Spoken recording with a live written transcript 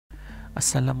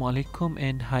Assalamualaikum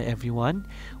and hi everyone.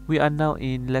 We are now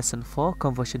in lesson 4,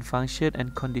 conversion function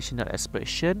and conditional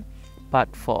expression,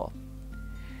 part 4.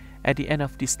 At the end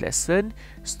of this lesson,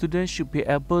 students should be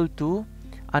able to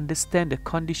understand the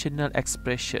conditional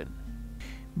expression.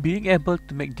 Being able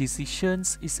to make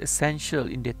decisions is essential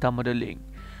in data modeling.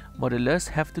 Modelers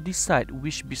have to decide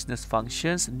which business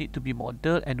functions need to be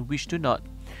modeled and which do not.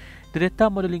 The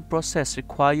data modeling process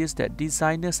requires that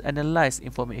designers analyze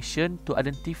information to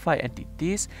identify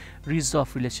entities,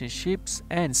 resolve relationships,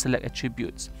 and select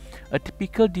attributes. A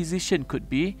typical decision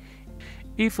could be,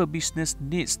 if a business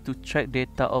needs to track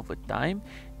data over time,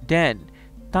 then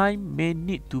time may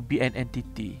need to be an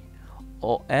entity,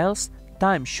 or else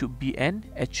time should be an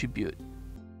attribute.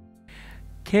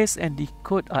 Case and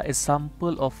decode are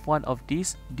examples of one of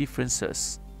these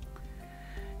differences.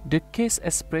 The case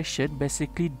expression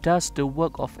basically does the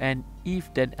work of an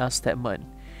if-then-else statement.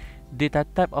 Data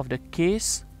type of the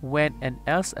case, when, and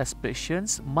else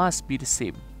expressions must be the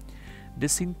same. The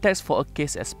syntax for a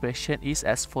case expression is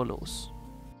as follows.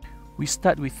 We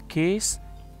start with case,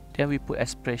 then we put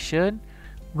expression.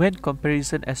 When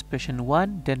comparison expression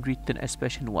 1, then return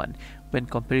expression 1. When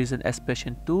comparison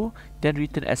expression 2, then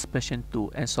return expression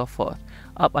 2, and so forth,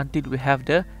 up until we have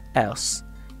the else.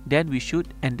 Then we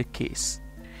should end the case.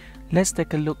 Let's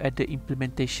take a look at the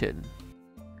implementation.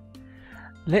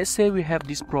 Let's say we have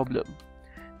this problem.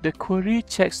 The query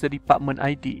checks the department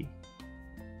ID.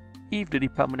 If the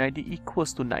department ID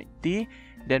equals to 90,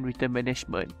 then return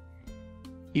management.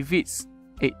 If it's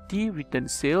 80, return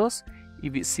sales.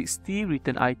 If it's 60,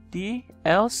 return IT.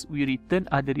 Else, we return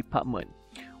other department.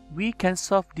 We can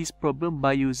solve this problem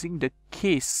by using the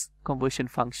case conversion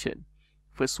function.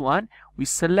 First one, we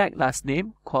select last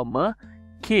name, comma,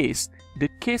 case. The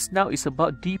case now is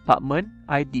about department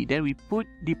ID. Then we put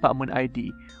department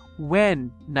ID.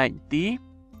 When 90,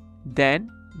 then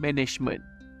management.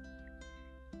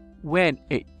 When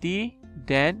 80,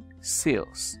 then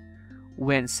sales.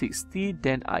 When 60,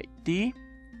 then IT.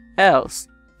 Else,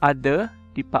 other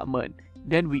department.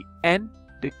 Then we end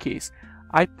the case.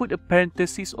 I put a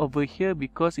parenthesis over here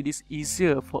because it is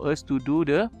easier for us to do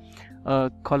the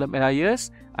column alias.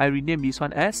 I rename this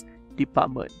one as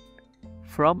department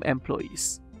from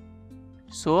employees.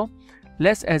 So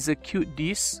let's execute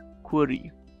this query.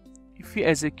 If we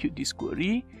execute this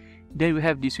query, then we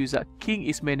have this result. King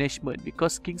is management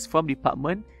because King's from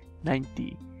department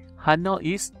 90. Hanal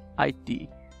is IT.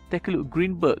 Take a look,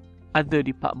 Greenberg, other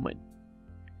department.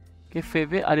 Okay,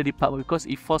 favorite other department because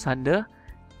it falls under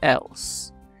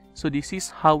else. So this is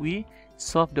how we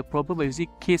solve the problem by using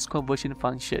case conversion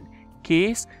function.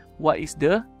 Case, what is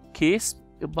the case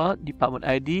about department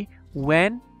ID?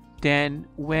 When, then,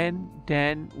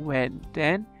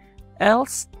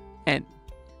 else, and.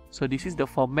 So this is the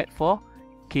format for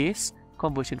case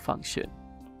conversion function.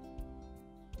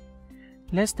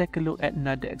 Let's take a look at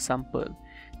another example.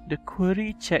 The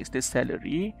query checks the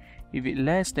salary. If it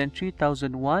less than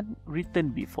 3001,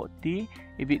 return B40.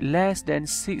 If it less than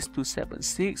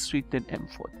 6276, return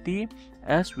M40.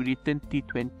 Else we return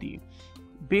T20.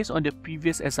 Based on the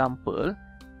previous example,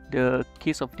 the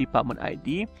case of department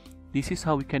ID, this is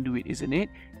how we can do it, isn't it?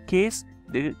 Case,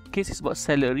 the case is about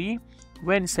salary.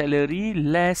 When salary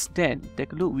less than,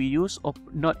 take a look, we use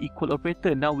not equal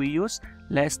operator. Now we use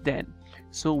less than.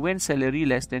 So when salary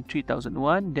less than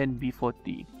 3001, then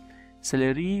B40.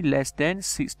 Salary less than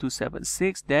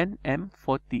 6276, then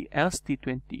M40, else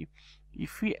T20.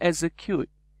 If we execute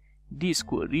this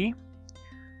query,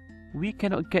 we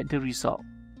cannot get the result.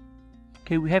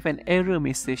 Okay, we have an error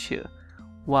message here.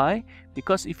 Why?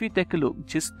 Because if you take a look,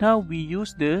 just now we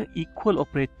use the equal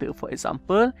operator. For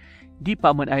example,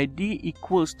 department ID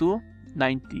equals to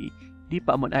 90.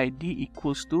 Department ID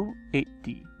equals to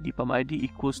 80. Department ID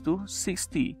equals to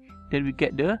 60. Then we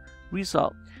get the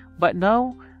result. But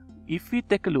now, if we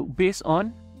take a look based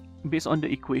on the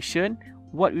equation,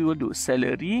 what we will do?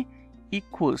 Salary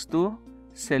equals to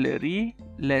salary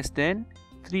less than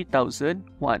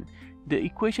 3001. The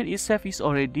equation itself is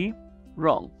already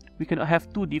wrong. We cannot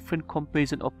have two different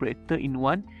comparison operators in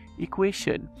one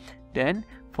equation. Then,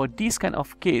 for this kind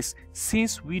of case,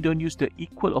 since we don't use the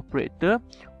equal operator,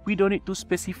 we don't need to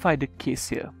specify the case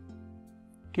here.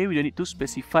 Okay, we don't need to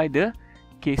specify the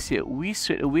case here. We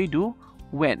straight away do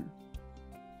when.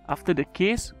 After the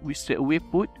case, we straight away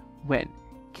put when.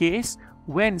 Case,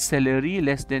 when salary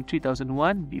less than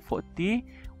 3001, B40.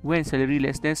 When salary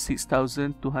less than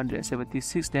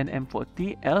 6276, then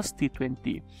M40, else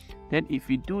T20. Then if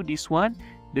we do this one,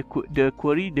 the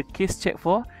query, the case check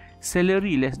for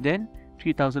salary less than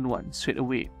 3001 straight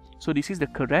away. So this is the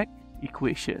correct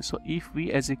equation. So if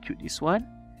we execute this one,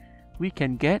 we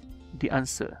can get the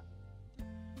answer.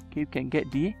 okay, you can get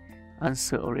the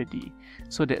answer already.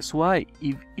 So that's why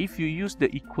if you use the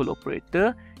equal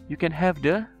operator, you can have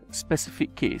the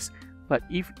specific case. But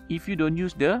if you don't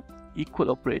use the equal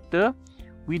operator,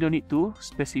 we don't need to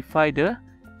specify the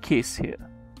case here.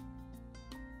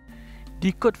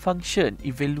 Decode function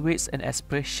evaluates an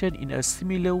expression in a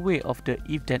similar way of the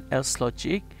if-then-else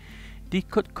logic.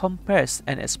 Decode compares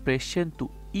an expression to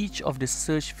each of the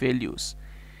search values.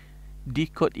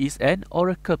 Decode is an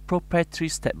Oracle proprietary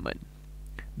statement.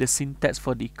 The syntax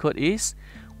for decode is,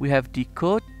 we have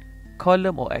decode,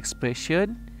 column or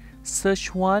expression,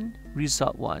 search 1,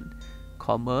 result 1,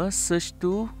 comma, search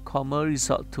 2, comma,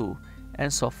 result 2,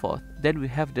 and so forth. Then we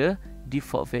have the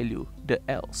default value, the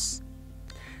else.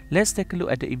 Let's take a look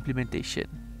at the implementation.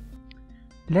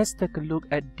 Let's take a look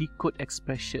at decode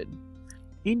expression.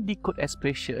 In decode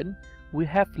expression, we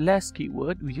have less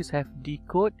keyword. We just have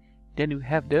decode, then we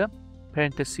have the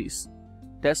parentheses.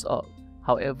 That's all.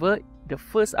 However, the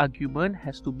first argument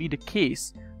has to be the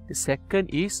case. The second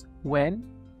is when,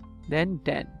 then.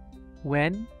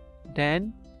 When,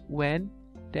 then,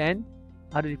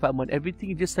 other department.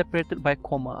 Everything is just separated by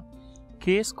comma.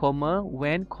 Case, comma,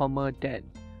 when, comma, then.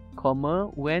 Comma,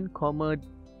 when, comma,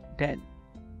 then.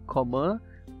 Comma,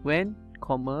 when,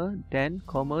 comma,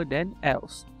 then,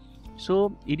 else.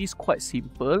 So it is quite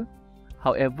simple.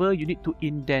 However, you need to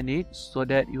indent it so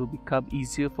that it will become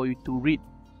easier for you to read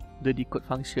the decode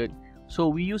function. So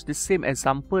we use the same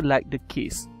example like the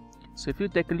case. So if you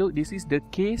take a look, this is the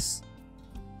case.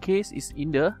 Case is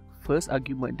in the first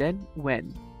argument, then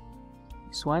when.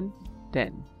 This one,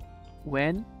 then.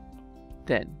 When,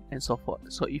 then, and so forth.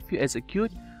 So if you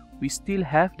execute, we still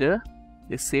have the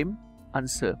same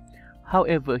answer.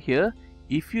 However, here,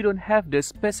 if you don't have the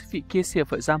specific case here,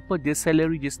 for example, the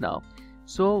salary just now,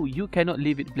 so you cannot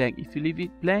leave it blank. If you leave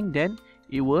it blank, then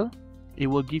it will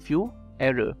give you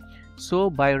error. So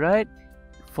by right,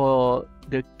 for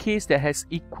the case that has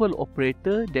equal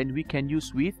operator, then we can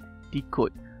use with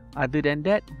decode. Other than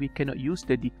that, we cannot use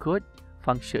the decode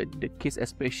function. The case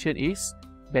expression is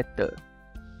better.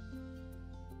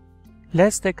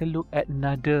 Let's take a look at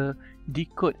another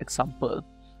decode example.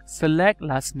 Select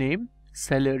last name,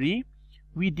 salary.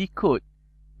 We decode.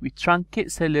 We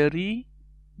truncate salary,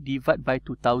 divide by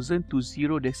 2000 to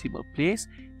 0 decimal place.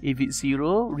 If it's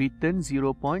 0, return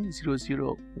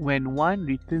 0.00. When 1,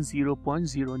 return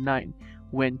 0.09.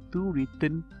 When 2,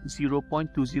 return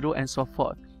 0.20, and so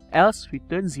forth. Else,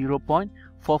 return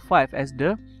 0.45 as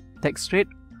the tax rate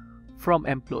from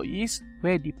employees,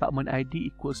 where department ID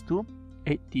equals to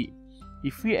 80.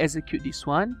 If we execute this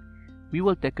one, we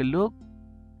will take a look.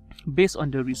 Based on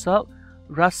the result,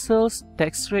 Russell's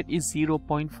tax rate is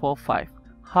 0.45.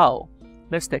 How?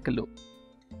 Let's take a look.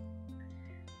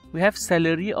 We have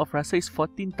salary of Russell is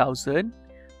 14,000.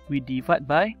 We divide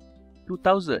by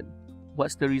 2,000.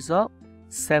 What's the result?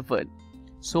 7.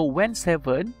 So when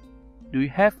 7, do we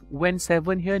have when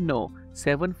 7 here? No.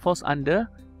 7 falls under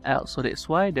L. So that's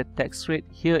why the tax rate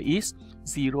here is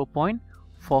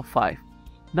 0.45.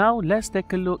 Now let's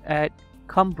take a look at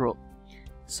Cambrook.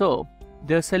 So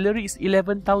the salary is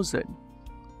 11,000.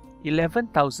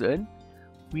 11,000,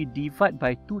 we divide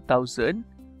by 2,000,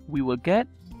 we will get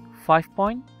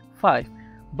 5.5.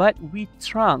 But we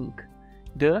truncate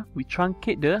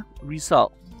the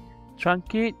result.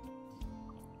 Truncate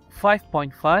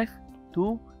 5.5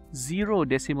 to 0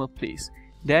 decimal place.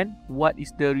 Then what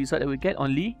is the result that we get?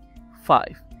 Only 5.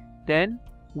 Then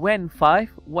when 5,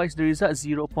 what is the result?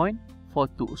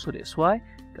 0.42. So that's why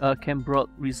Cambrook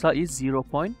result is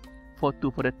 0.42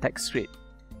 for the tax rate.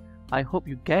 I hope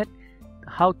you get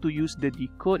how to use the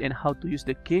decode and how to use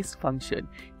the case function.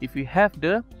 If you have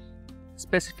the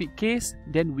specific case,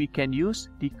 then we can use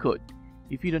decode.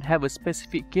 If you don't have a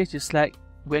specific case, just like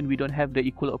when we don't have the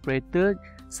equal operator,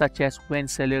 such as when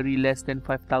salary less than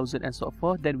 5,000 and so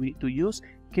forth, then we need to use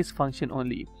case function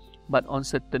only. But on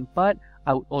certain part,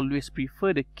 I would always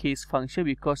prefer the case function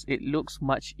because it looks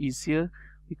much easier,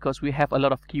 because we have a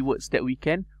lot of keywords that we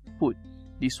can put.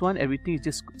 This one, everything is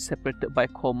just separated by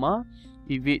comma.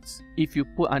 If you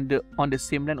put on the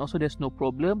same line also, there's no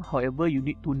problem. However, you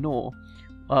need to know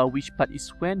which part is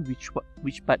when,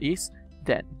 which part is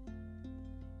then.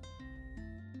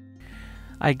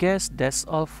 I guess that's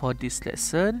all for this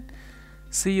lesson.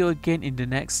 See you again in the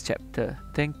next chapter.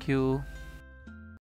 Thank you.